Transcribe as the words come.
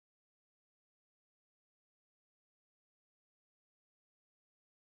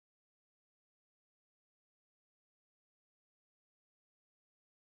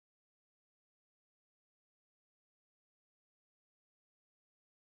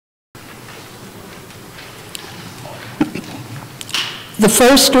The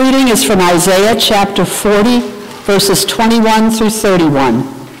first reading is from Isaiah chapter 40, verses 21 through 31.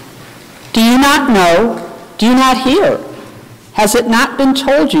 Do you not know? Do you not hear? Has it not been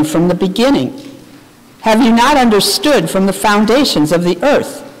told you from the beginning? Have you not understood from the foundations of the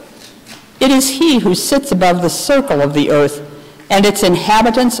earth? It is he who sits above the circle of the earth, and its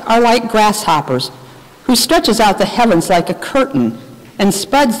inhabitants are like grasshoppers, who stretches out the heavens like a curtain and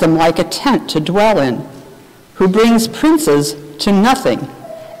spreads them like a tent to dwell in, who brings princes to nothing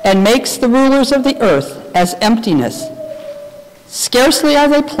and makes the rulers of the earth as emptiness. Scarcely are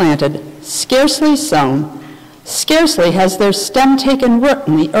they planted, scarcely sown, scarcely has their stem taken root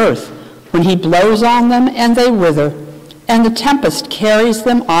in the earth, when he blows on them and they wither, and the tempest carries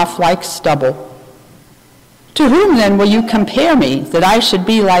them off like stubble. To whom then will you compare me, that I should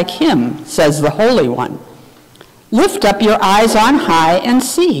be like him, says the Holy One? Lift up your eyes on high and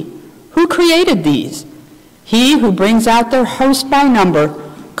see. Who created these? He who brings out their host by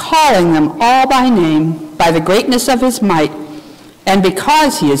number, calling them all by name, by the greatness of his might, and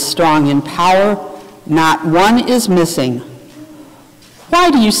because he is strong in power, not one is missing.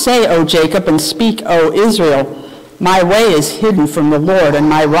 Why do you say, O Jacob, and speak, O Israel, my way is hidden from the Lord, and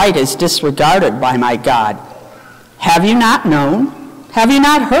my right is disregarded by my God? Have you not known? Have you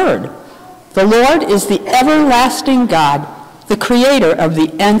not heard? The Lord is the everlasting God, the creator of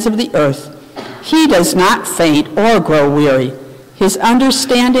the ends of the earth. He does not faint or grow weary. His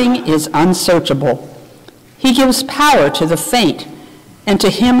understanding is unsearchable. He gives power to the faint, and to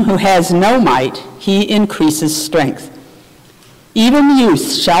him who has no might, he increases strength. Even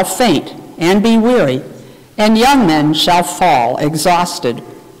youth shall faint and be weary, and young men shall fall exhausted.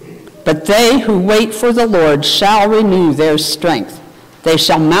 But they who wait for the Lord shall renew their strength. They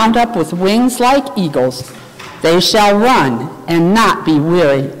shall mount up with wings like eagles. They shall run and not be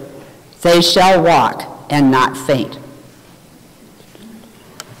weary. They shall walk and not faint.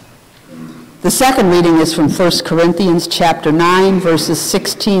 The second reading is from 1 Corinthians chapter 9, verses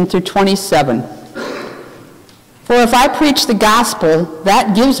 16 through 27. For if I preach the gospel,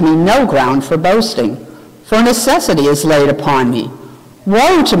 that gives me no ground for boasting, for necessity is laid upon me.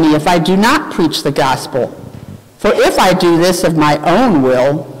 Woe to me if I do not preach the gospel. For if I do this of my own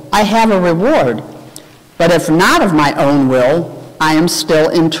will, I have a reward. But if not of my own will, I am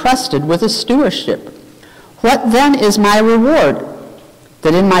still entrusted with a stewardship. What then is my reward?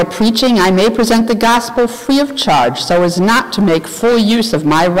 That in my preaching I may present the gospel free of charge, so as not to make full use of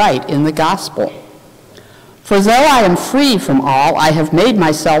my right in the gospel. For though I am free from all, I have made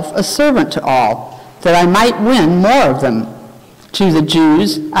myself a servant to all, that I might win more of them. To the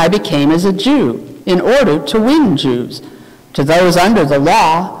Jews I became as a Jew, in order to win Jews. To those under the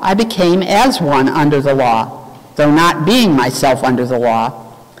law I became as one under the law, though not being myself under the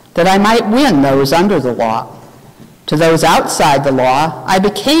law, that I might win those under the law. To those outside the law I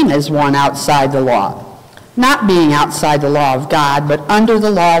became as one outside the law, not being outside the law of God, but under the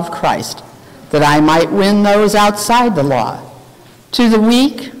law of Christ, that I might win those outside the law. To the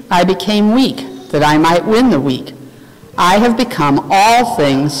weak I became weak, that I might win the weak. I have become all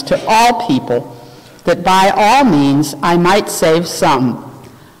things to all people, that by all means I might save some.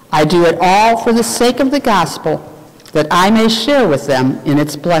 I do it all for the sake of the gospel, that I may share with them in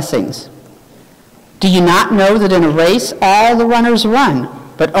its blessings. Do you not know that in a race all the runners run,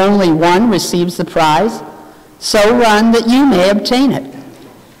 but only one receives the prize? So run that you may obtain it.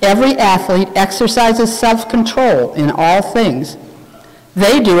 Every athlete exercises self-control in all things.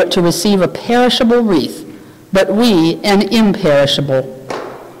 They do it to receive a perishable wreath, but we an imperishable.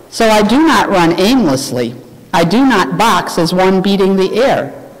 So I do not run aimlessly. I do not box as one beating the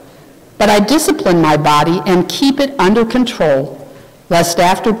air. But I discipline my body and keep it under control, lest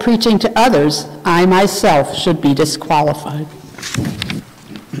after preaching to others, I myself should be disqualified.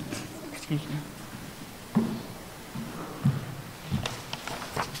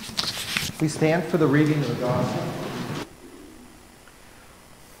 We stand for the reading of the gospel.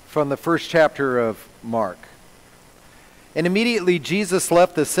 From the first chapter of Mark. And immediately Jesus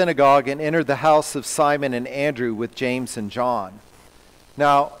left the synagogue and entered the house of Simon and Andrew with James and John.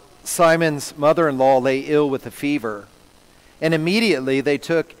 Now Simon's mother-in-law lay ill with a fever, and immediately they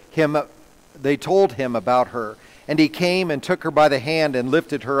told him about her. And he came and took her by the hand and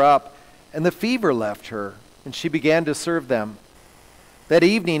lifted her up, and the fever left her, and she began to serve them. That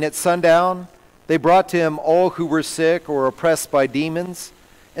evening at sundown, they brought to him all who were sick or oppressed by demons,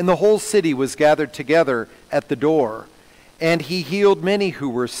 and the whole city was gathered together at the door. And he healed many who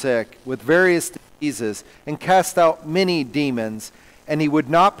were sick with various diseases, and cast out many demons, and he would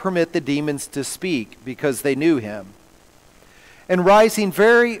not permit the demons to speak, because they knew him. And rising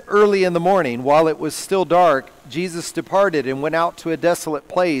very early in the morning, while it was still dark, Jesus departed and went out to a desolate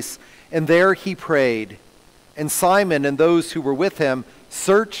place, and there he prayed. And Simon and those who were with him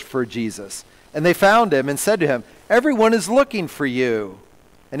searched for Jesus. And they found him and said to him, "Everyone is looking for you."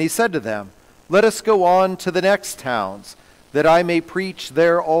 And he said to them, "Let us go on to the next towns, that I may preach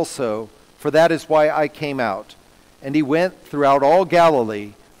there also, for that is why I came out." And he went throughout all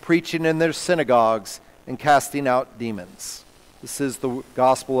Galilee, preaching in their synagogues and casting out demons. This is the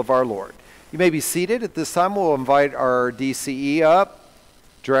gospel of our Lord. You may be seated. At this time, we'll invite our DCE up,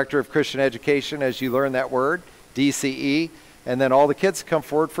 Director of Christian Education, as you learn that word, DCE, and then all the kids come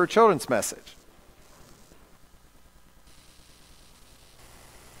forward for a children's message.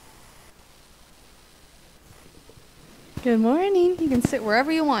 Good morning. You can sit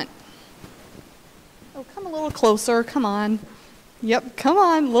wherever you want. Oh, come a little closer. Come on. Yep, come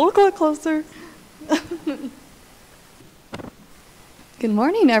on. A little closer. Good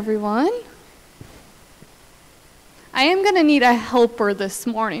morning, everyone. I am going to need a helper this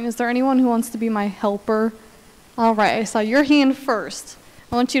morning. Is there anyone who wants to be my helper? All right, I saw your hand first.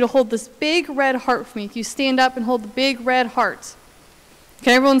 I want you to hold this big red heart for me. If you stand up and hold the big red heart.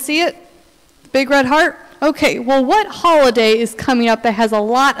 Can everyone see it? The big red heart? Okay, well, what holiday is coming up that has a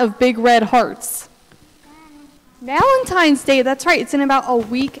lot of big red hearts? Valentine's Day, that's right. It's in about a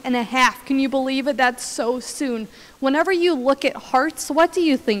week and a half. Can you believe it? That's so soon. Whenever you look at hearts, what do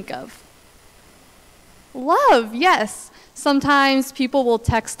you think of? Love, yes. Sometimes people will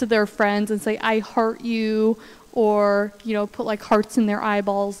text to their friends and say, "I heart you," or, put like hearts in their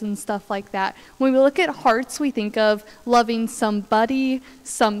eyeballs and stuff like that. When we look at hearts, we think of loving somebody,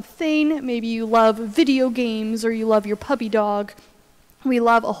 something. Maybe you love video games or you love your puppy dog. We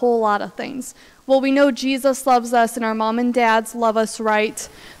love a whole lot of things. Well, we know Jesus loves us and our mom and dads love us, right?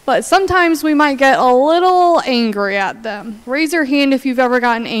 But sometimes we might get a little angry at them. Raise your hand if you've ever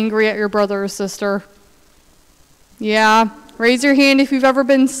gotten angry at your brother or sister. Yeah. Raise your hand if you've ever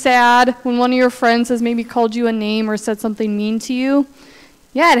been sad when one of your friends has maybe called you a name or said something mean to you.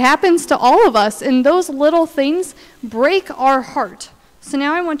 Yeah, it happens to all of us, and those little things break our heart. So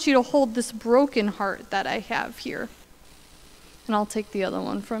now I want you to hold this broken heart that I have here. And I'll take the other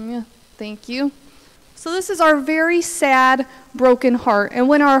one from you. Thank you. So this is our very sad, broken heart. And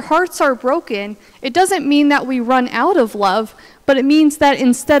when our hearts are broken, it doesn't mean that we run out of love, but it means that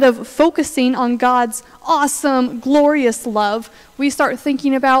instead of focusing on God's awesome, glorious love, we start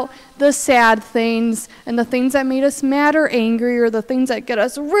thinking about the sad things and the things that made us mad or angry or the things that get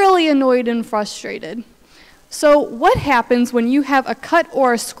us really annoyed and frustrated. So what happens when you have a cut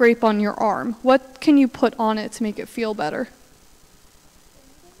or a scrape on your arm? What can you put on it to make it feel better?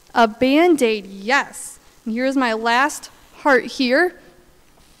 A Band-Aid, yes. And here's my last heart here.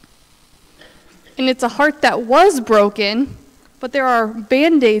 And it's a heart that was broken, but there are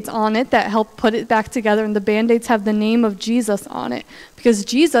Band-Aids on it that help put it back together, and the Band-Aids have the name of Jesus on it, because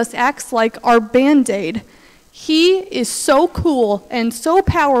Jesus acts like our Band-Aid. He is so cool and so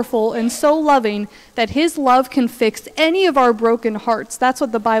powerful and so loving that his love can fix any of our broken hearts. That's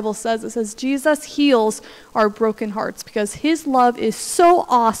what the Bible says. It says Jesus heals our broken hearts because his love is so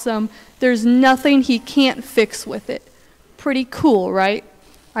awesome, there's nothing he can't fix with it. Pretty cool, right?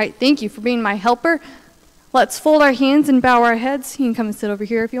 All right, thank you for being my helper. Let's fold our hands and bow our heads. You can come and sit over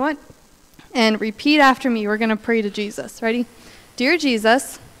here if you want. And repeat after me. We're going to pray to Jesus. Ready? Dear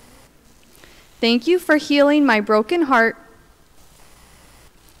Jesus, thank you for healing my broken heart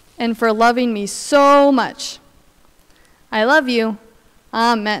and for loving me so much. I love you.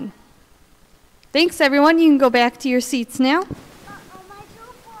 Amen. Thanks, everyone. You can go back to your seats now.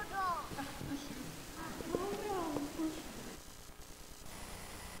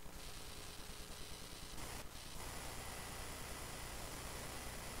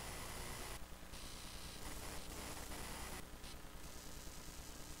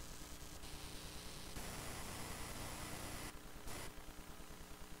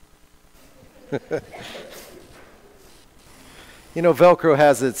 You know, Velcro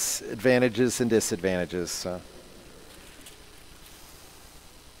has its advantages and disadvantages.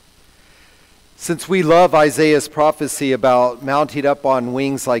 Since we love Isaiah's prophecy about mounting up on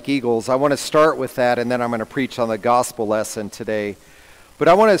wings like eagles, I want to start with that, and then I'm going to preach on the gospel lesson today. But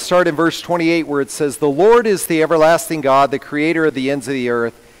I want to start in verse 28 where it says, "The Lord is the everlasting God, the creator of the ends of the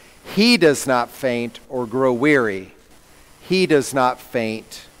earth. He does not faint or grow weary." He does not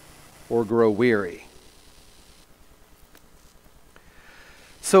faint or grow weary.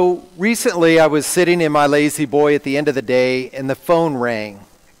 So recently I was sitting in my lazy boy at the end of the day and the phone rang.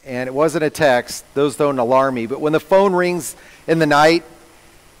 And it wasn't a text. Those don't alarm me. But when the phone rings in the night,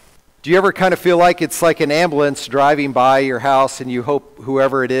 Do you ever kind of feel like it's like an ambulance driving by your house and you hope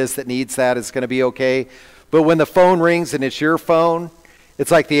whoever it is that needs that is going to be okay? But when the phone rings and it's your phone, it's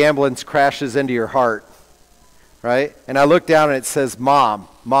like the ambulance crashes into your heart, right? And I look down and it says, Mom.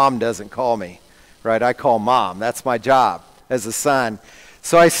 Mom doesn't call me, right? I call Mom. That's my job as a son.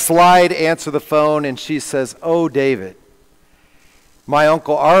 So I answer the phone, and she says, oh, David, my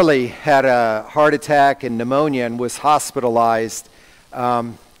Uncle Arlie had a heart attack and pneumonia and was hospitalized,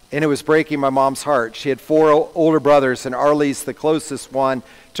 and it was breaking my mom's heart. She had 4 older brothers, and Arlie's the closest one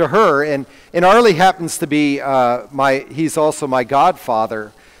to her. And Arlie happens to be he's also my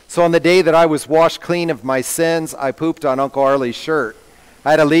godfather. So on the day that I was washed clean of my sins, I pooped on Uncle Arlie's shirt.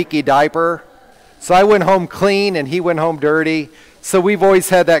 I had a leaky diaper. So I went home clean, and he went home dirty. So we've always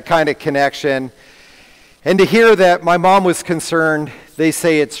had that kind of connection. And to hear that my mom was concerned, they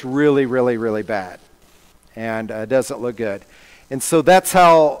say it's really, really, really bad. And it doesn't look good. And so that's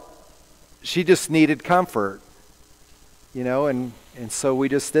how she just needed comfort, you know, and so we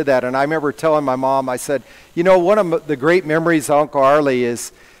just did that. And I remember telling my mom, I said, you know, one of the great memories of Uncle Arlie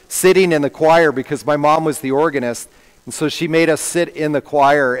is sitting in the choir, because my mom was the organist. And so she made us sit in the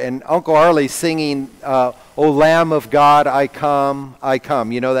choir, and Uncle Arlie singing, O Lamb of God, I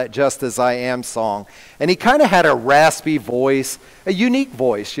come, you know, that Just As I Am song. And he kind of had a raspy voice, a unique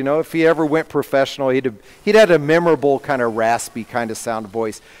voice, you know. If he ever went professional, he'd had a memorable kind of raspy kind of sound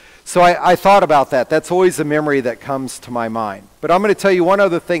voice. So I thought about that. That's always a memory that comes to my mind. But I'm going to tell you one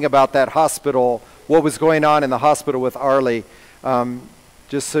other thing about that hospital, what was going on in the hospital with Arlie.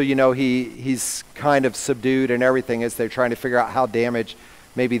 Just so you know, he's kind of subdued and everything as they're trying to figure out how damaged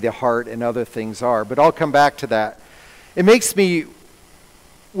maybe the heart and other things are. But I'll come back to that. It makes me,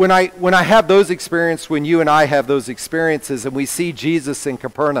 when I have those experiences, when you and I have those experiences, and we see Jesus in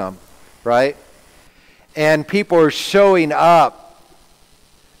Capernaum, right? And people are showing up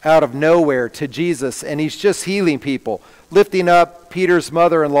out of nowhere to Jesus, and he's just healing people, lifting up Peter's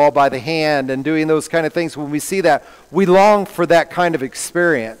mother-in-law by the hand and doing those kind of things. When we see that, we long for that kind of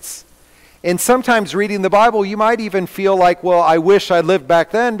experience. And sometimes reading the Bible, you might even feel like, well, I wish I lived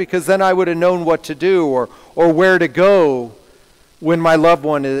back then, because then I would have known what to do or where to go when my loved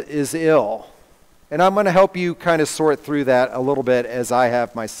one is ill. And I'm going to help you kind of sort through that a little bit as I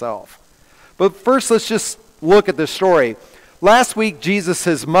have myself. But first, let's just look at the story. Last week, Jesus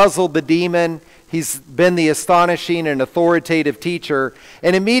has muzzled the demon. He's been the astonishing and authoritative teacher.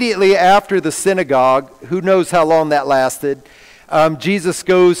 And immediately after the synagogue, who knows how long that lasted, Jesus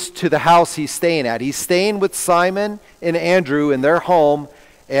goes to the house he's staying at. He's staying with Simon and Andrew in their home,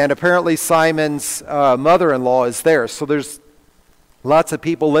 and apparently Simon's mother-in-law is there. So there's lots of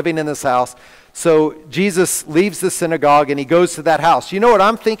people living in this house. So Jesus leaves the synagogue and he goes to that house. You know what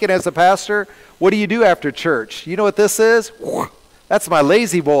I'm thinking as a pastor? What do you do after church? You know what this is? That's my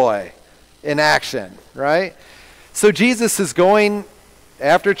lazy boy in action, right? So Jesus is going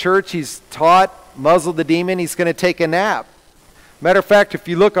after church. He's taught, muzzled the demon. He's going to take a nap. Matter of fact, if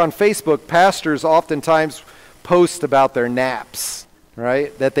you look on Facebook, pastors oftentimes post about their naps,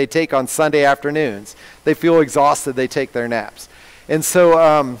 right, that they take on Sunday afternoons. They feel exhausted, they take their naps. And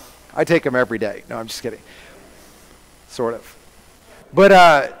so I take them every day. No, I'm just kidding. Sort of.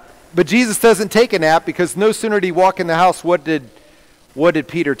 But Jesus doesn't take a nap, because no sooner did he walk in the house, what did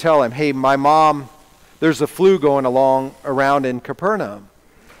Peter tell him? Hey, my mom, there's a flu going around in Capernaum.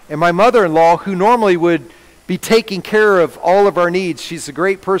 And my mother-in-law, who normally would be taking care of all of our needs, she's a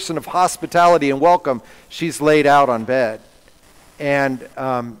great person of hospitality and welcome, she's laid out on bed. And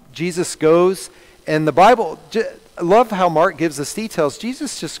Jesus goes, and the Bible, I love how Mark gives us details.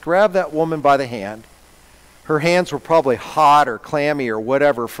 Jesus just grabbed that woman by the hand. Her hands were probably hot or clammy or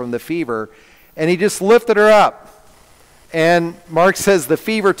whatever from the fever, and he just lifted her up. And Mark says the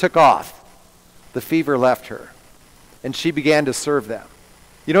fever took off. The fever left her, and she began to serve them.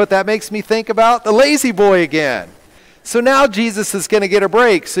 You know what that makes me think about? The lazy boy again. So now Jesus is going to get a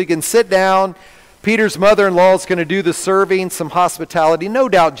break so he can sit down. Peter's mother-in-law is going to do the serving, some hospitality. No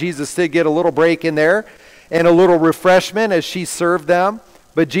doubt Jesus did get a little break in there and a little refreshment as she served them.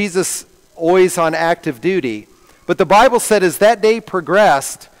 But Jesus always on active duty. But the Bible said as that day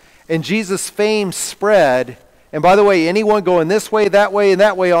progressed and Jesus' fame spread, and by the way, anyone going this way, that way, and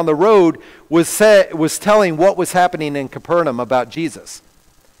that way on the road was telling what was happening in Capernaum about Jesus.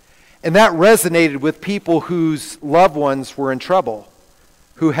 And that resonated with people whose loved ones were in trouble,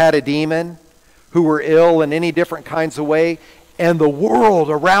 who had a demon, who were ill in any different kinds of way. And the world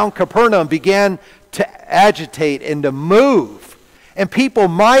around Capernaum began to agitate and to move. And people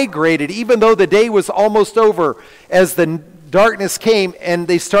migrated, even though the day was almost over, as the darkness came, and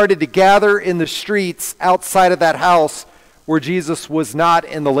they started to gather in the streets outside of that house where Jesus was not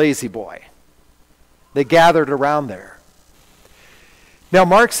in the lazy boy. They gathered around there. Now,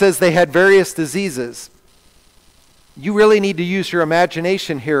 Mark says they had various diseases. You really need to use your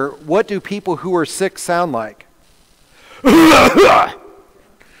imagination here. What do people who are sick sound like?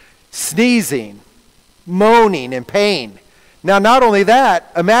 Sneezing, moaning, and pain. Now, not only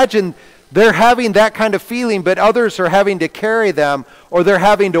that, imagine they're having that kind of feeling, but others are having to carry them, or they're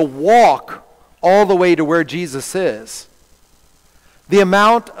having to walk all the way to where Jesus is. The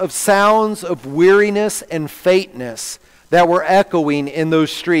amount of sounds of weariness and faintness that were echoing in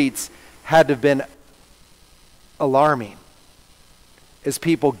those streets had to have been alarming as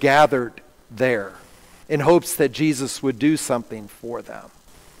people gathered there in hopes that Jesus would do something for them.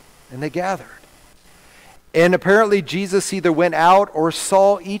 And they gathered. And apparently Jesus either went out or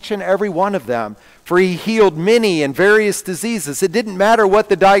saw each and every one of them, for he healed many and various diseases. It didn't matter what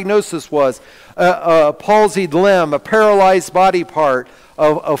the diagnosis was, a palsied limb, a paralyzed body part,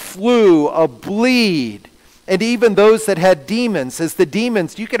 a flu, a bleed, and even those that had demons. As the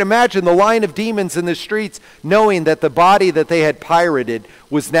demons, you can imagine the line of demons in the streets knowing that the body that they had pirated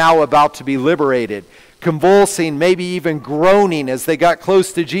was now about to be liberated, convulsing, maybe even groaning as they got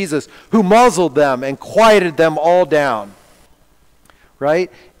close to Jesus, who muzzled them and quieted them all down.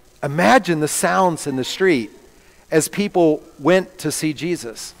 Right? Imagine the sounds in the street as people went to see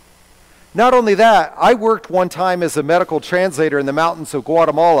Jesus. Not only that, I worked one time as a medical translator in the mountains of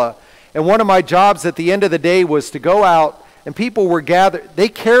Guatemala, and one of my jobs at the end of the day was to go out, and people were gathered. They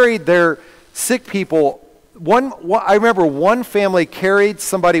carried their sick people. I remember one family carried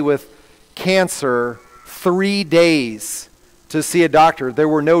somebody with cancer 3 days to see a doctor. There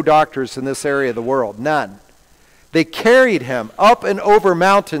were no doctors in this area of the world, none. They carried him up and over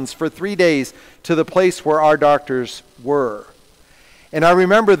mountains for 3 days to the place where our doctors were. And I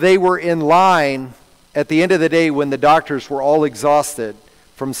remember they were in line at the end of the day when the doctors were all exhausted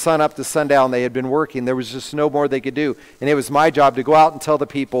from sun up to sundown. They had been working. There was just no more they could do. And it was my job to go out and tell the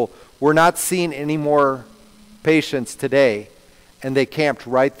people, we're not seeing any more patients today. And they camped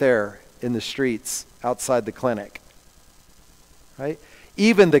right there in the streets outside the clinic. Right?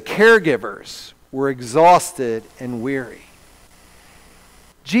 Even the caregivers were exhausted and weary.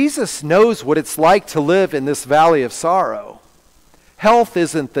 Jesus knows what it's like to live in this valley of sorrow. Health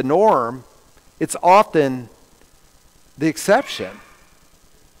isn't the norm. It's often the exception.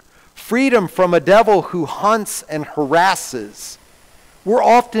 Freedom from a devil who hunts and harasses. We're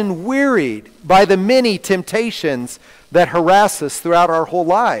often wearied by the many temptations that harass us throughout our whole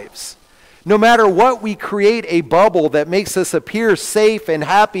lives. No matter what we create a bubble that makes us appear safe and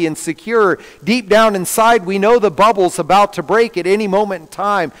happy and secure, deep down inside we know the bubble's about to break at any moment in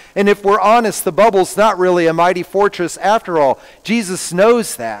time. And if we're honest, the bubble's not really a mighty fortress after all. Jesus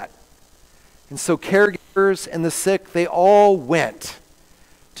knows that. And so caregivers and the sick, they all went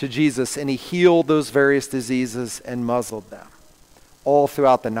to Jesus, and he healed those various diseases and muzzled them all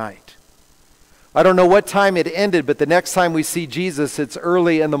throughout the night. I don't know what time it ended, but the next time we see Jesus, it's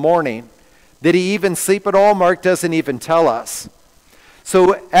early in the morning. Did he even sleep at all? Mark doesn't even tell us.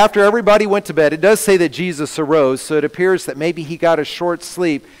 So after everybody went to bed, it does say that Jesus arose, so it appears that maybe he got a short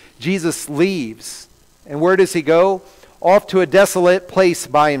sleep. Jesus leaves. And where does he go? Off to a desolate place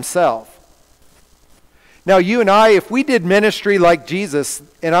by himself. Now you and I, if we did ministry like Jesus,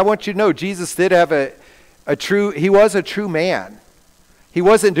 and I want you to know, Jesus did have he was a true man. He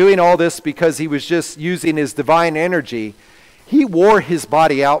wasn't doing all this because he was just using his divine energy. He wore his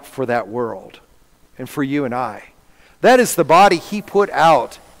body out for that world and for you and I. That is the body he put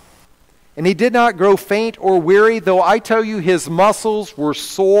out. And he did not grow faint or weary, though I tell you his muscles were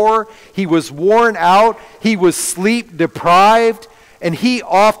sore. He was worn out. He was sleep deprived. And he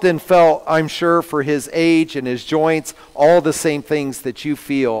often felt, I'm sure, for his age and his joints, all the same things that you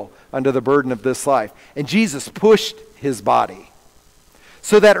feel under the burden of this life. And Jesus pushed his body.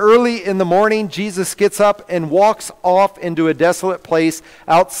 So that early in the morning, Jesus gets up and walks off into a desolate place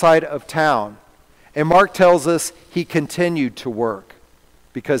outside of town. And Mark tells us he continued to work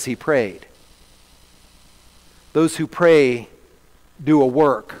because he prayed. Those who pray do a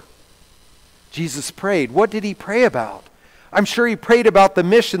work. Jesus prayed. What did he pray about? I'm sure he prayed about the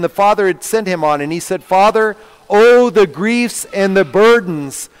mission the Father had sent him on. And he said, Father, oh, the griefs and the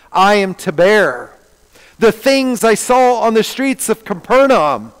burdens I am to bear. The things I saw on the streets of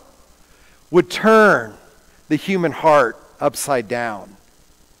Capernaum would turn the human heart upside down.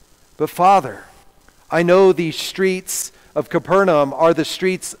 But Father, I know these streets of Capernaum are the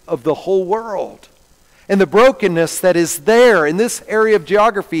streets of the whole world. And the brokenness that is there in this area of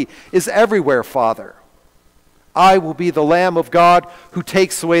geography is everywhere, Father. I will be the Lamb of God who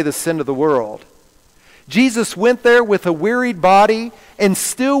takes away the sin of the world. Jesus went there with a wearied body, and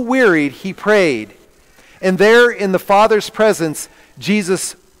still wearied, he prayed. And there in the Father's presence,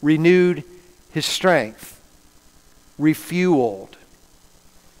 Jesus renewed his strength, refueled,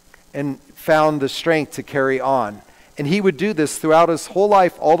 and found the strength to carry on. And he would do this throughout his whole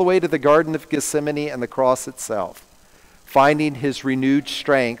life, all the way to the Garden of Gethsemane and the cross itself, finding his renewed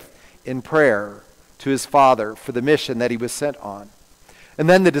strength in prayer to his Father for the mission that he was sent on. And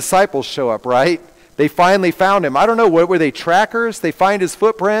then the disciples show up, right? They finally found him. I don't know, what were they, trackers? They find his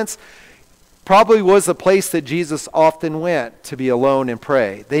footprints. Probably was a place that Jesus often went to be alone and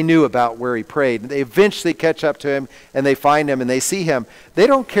pray. They knew about where he prayed. They eventually catch up to him, and they find him, and they see him. They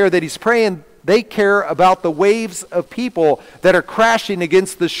don't care that he's praying. They care about the waves of people that are crashing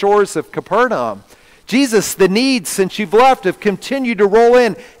against the shores of Capernaum. Jesus, the needs since you've left have continued to roll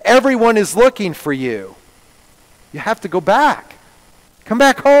in. Everyone is looking for you. You have to go back. Come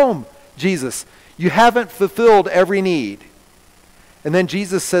back home, Jesus. You haven't fulfilled every need. And then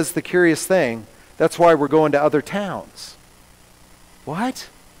Jesus says the curious thing, that's why we're going to other towns. What?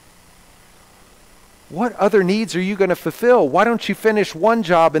 What other needs are you going to fulfill? Why don't you finish one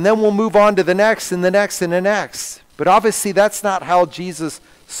job and then we'll move on to the next and the next and the next? But obviously that's not how Jesus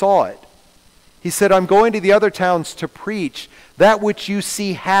saw it. He said, I'm going to the other towns to preach that which you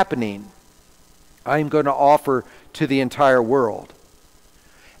see happening. I'm going to offer to the entire world.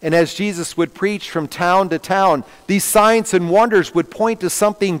 And as Jesus would preach from town to town, these signs and wonders would point to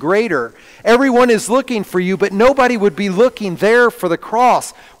something greater. Everyone is looking for you, but nobody would be looking there for the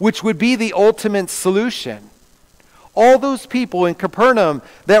cross, which would be the ultimate solution. All those people in Capernaum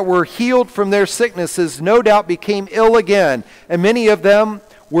that were healed from their sicknesses no doubt became ill again, and many of them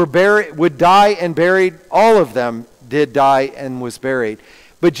would die and buried. All of them did die and was buried.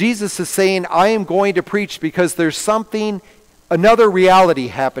 But Jesus is saying, I am going to preach because there's another reality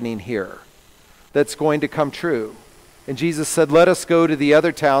happening here that's going to come true. And Jesus said, let us go to the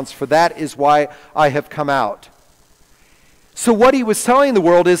other towns, for that is why I have come out. So what he was telling the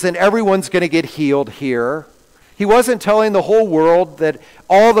world isn't everyone's going to get healed here. He wasn't telling the whole world that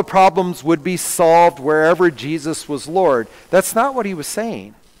all the problems would be solved wherever Jesus was Lord. That's not what he was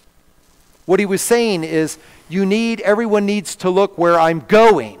saying. What he was saying is, everyone needs to look where I'm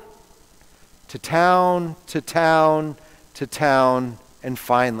going. To town, to town, to town, and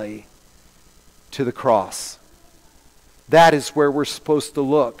finally to the cross. That is where we're supposed to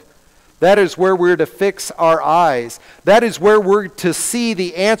look. That is where we're to fix our eyes. That is where we're to see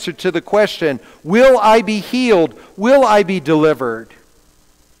the answer to the question, will I be healed? Will I be delivered?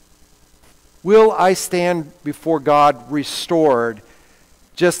 Will I stand before God restored,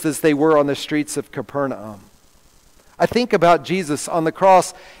 just as they were on the streets of Capernaum? I think about Jesus on the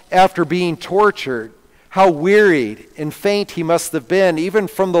cross after being tortured, how wearied and faint he must have been, even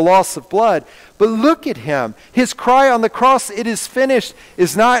from the loss of blood. But look at him. His cry on the cross, it is finished,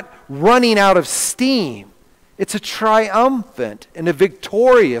 is not running out of steam. It's a triumphant and a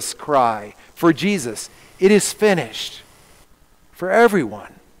victorious cry for Jesus. It is finished for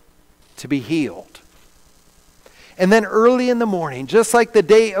everyone to be healed. And then early in the morning, just like the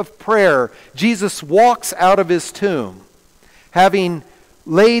day of prayer, Jesus walks out of his tomb, having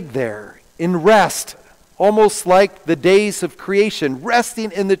laid there in rest, almost like the days of creation,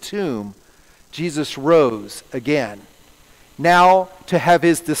 resting in the tomb. Jesus rose again, now to have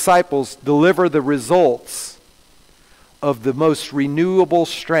his disciples deliver the results of the most renewable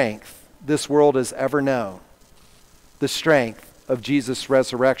strength this world has ever known, the strength of Jesus'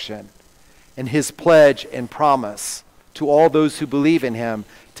 resurrection and his pledge and promise to all those who believe in him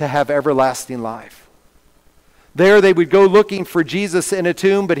to have everlasting life. There they would go looking for Jesus in a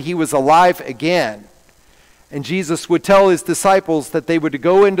tomb, but he was alive again. And Jesus would tell his disciples that they were to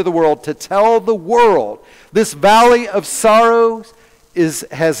go into the world to tell the world, this valley of sorrows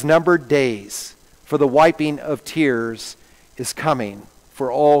has numbered days, for the wiping of tears is coming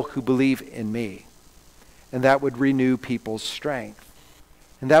for all who believe in me. And that would renew people's strength.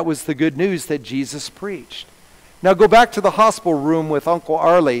 And that was the good news that Jesus preached. Now go back to the hospital room with Uncle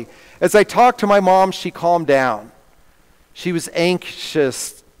Arlie. As I talked to my mom, she calmed down. She was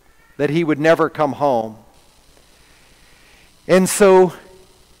anxious that he would never come home. And so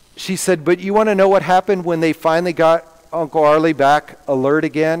she said, but you want to know what happened when they finally got Uncle Arlie back alert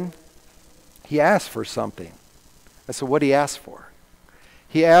again? He asked for something. I said, what did he ask for?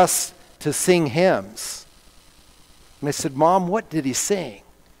 He asked to sing hymns. And I said, Mom, what did he sing?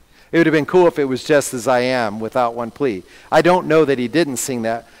 It would have been cool if it was Just As I Am, Without One Plea. I don't know that he didn't sing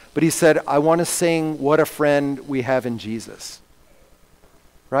that, but he said, I want to sing What a Friend We Have in Jesus.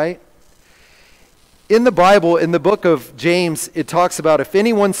 Right? In the Bible, in the book of James, it talks about if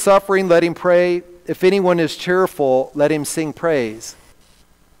anyone's suffering, let him pray. if anyone is cheerful, let him sing praise.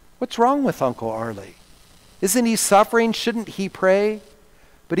 What's wrong with Uncle Arlie? Isn't he suffering? Shouldn't he pray?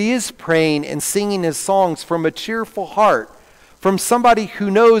 But he is praying and singing his songs from a cheerful heart, from somebody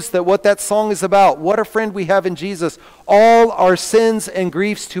who knows that what that song is about. What a friend we have in Jesus. All our sins and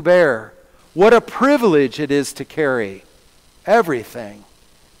griefs to bear. What a privilege it is to carry everything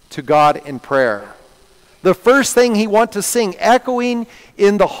to God in prayer. The first thing he wants to sing, echoing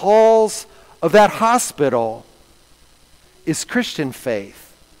in the halls of that hospital, is Christian faith.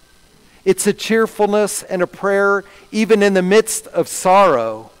 It's a cheerfulness and a prayer, even in the midst of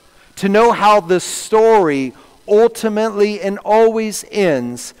sorrow, to know how the story ultimately and always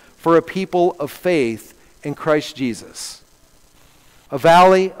ends for a people of faith in Christ Jesus. A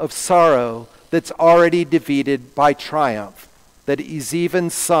valley of sorrow that's already defeated by triumph, that is even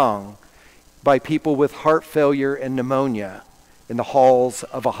sung by people with heart failure and pneumonia in the halls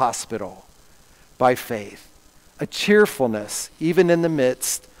of a hospital by faith. A cheerfulness even in the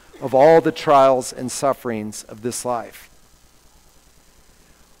midst of all the trials and sufferings of this life.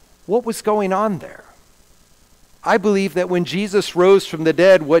 What was going on there? I believe that when Jesus rose from the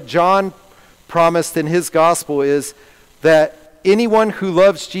dead, what John promised in his gospel is that anyone who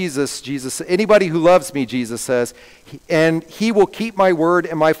loves Jesus, anybody who loves me, Jesus says, and he will keep my word,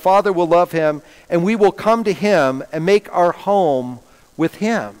 and my Father will love him, and we will come to him and make our home with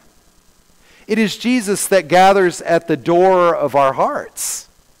him. It is Jesus that gathers at the door of our hearts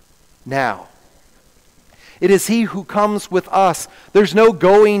now. It is he who comes with us. There's no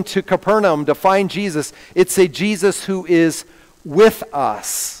going to Capernaum to find Jesus. It's a Jesus who is with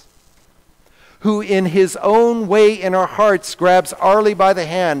us, who in his own way in our hearts grabs Arlie by the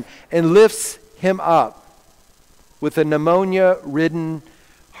hand and lifts him up with a pneumonia-ridden,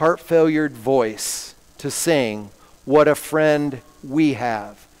 heart-failured voice to sing, "What a friend we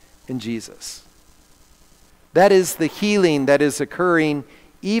have in Jesus." That is the healing that is occurring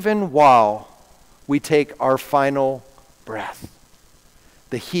even while we take our final breath.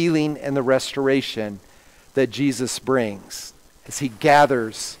 The healing and the restoration that Jesus brings as he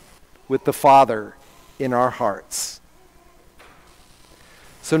gathers with the Father in our hearts.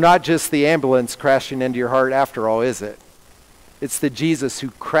 So not just the ambulance crashing into your heart after all, is it? It's the Jesus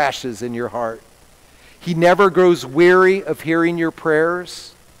who crashes in your heart. He never grows weary of hearing your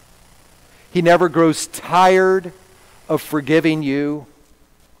prayers. He never grows tired of forgiving you.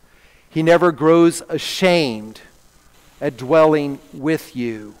 He never grows ashamed at dwelling with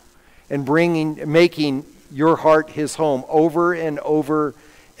you and making your heart his home over and over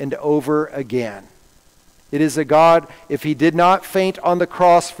and over again. It is a God, if he did not faint on the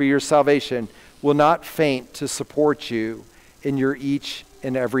cross for your salvation, will not faint to support you in your each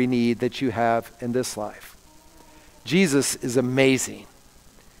and every need that you have in this life. Jesus is amazing.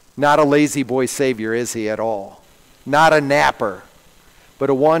 Not a lazy boy savior, is he at all? Not a napper, but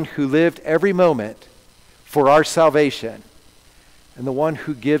a one who lived every moment for our salvation, and the one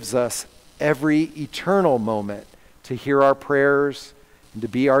who gives us every eternal moment to hear our prayers and to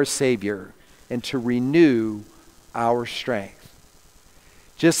be our Savior and to renew our strength.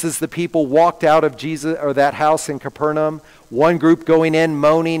 Just as the people walked out of Jesus or that house in Capernaum, one group going in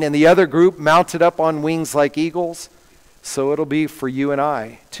moaning and the other group mounted up on wings like eagles, so it'll be for you and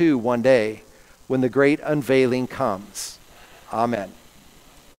I too one day when the great unveiling comes. Amen.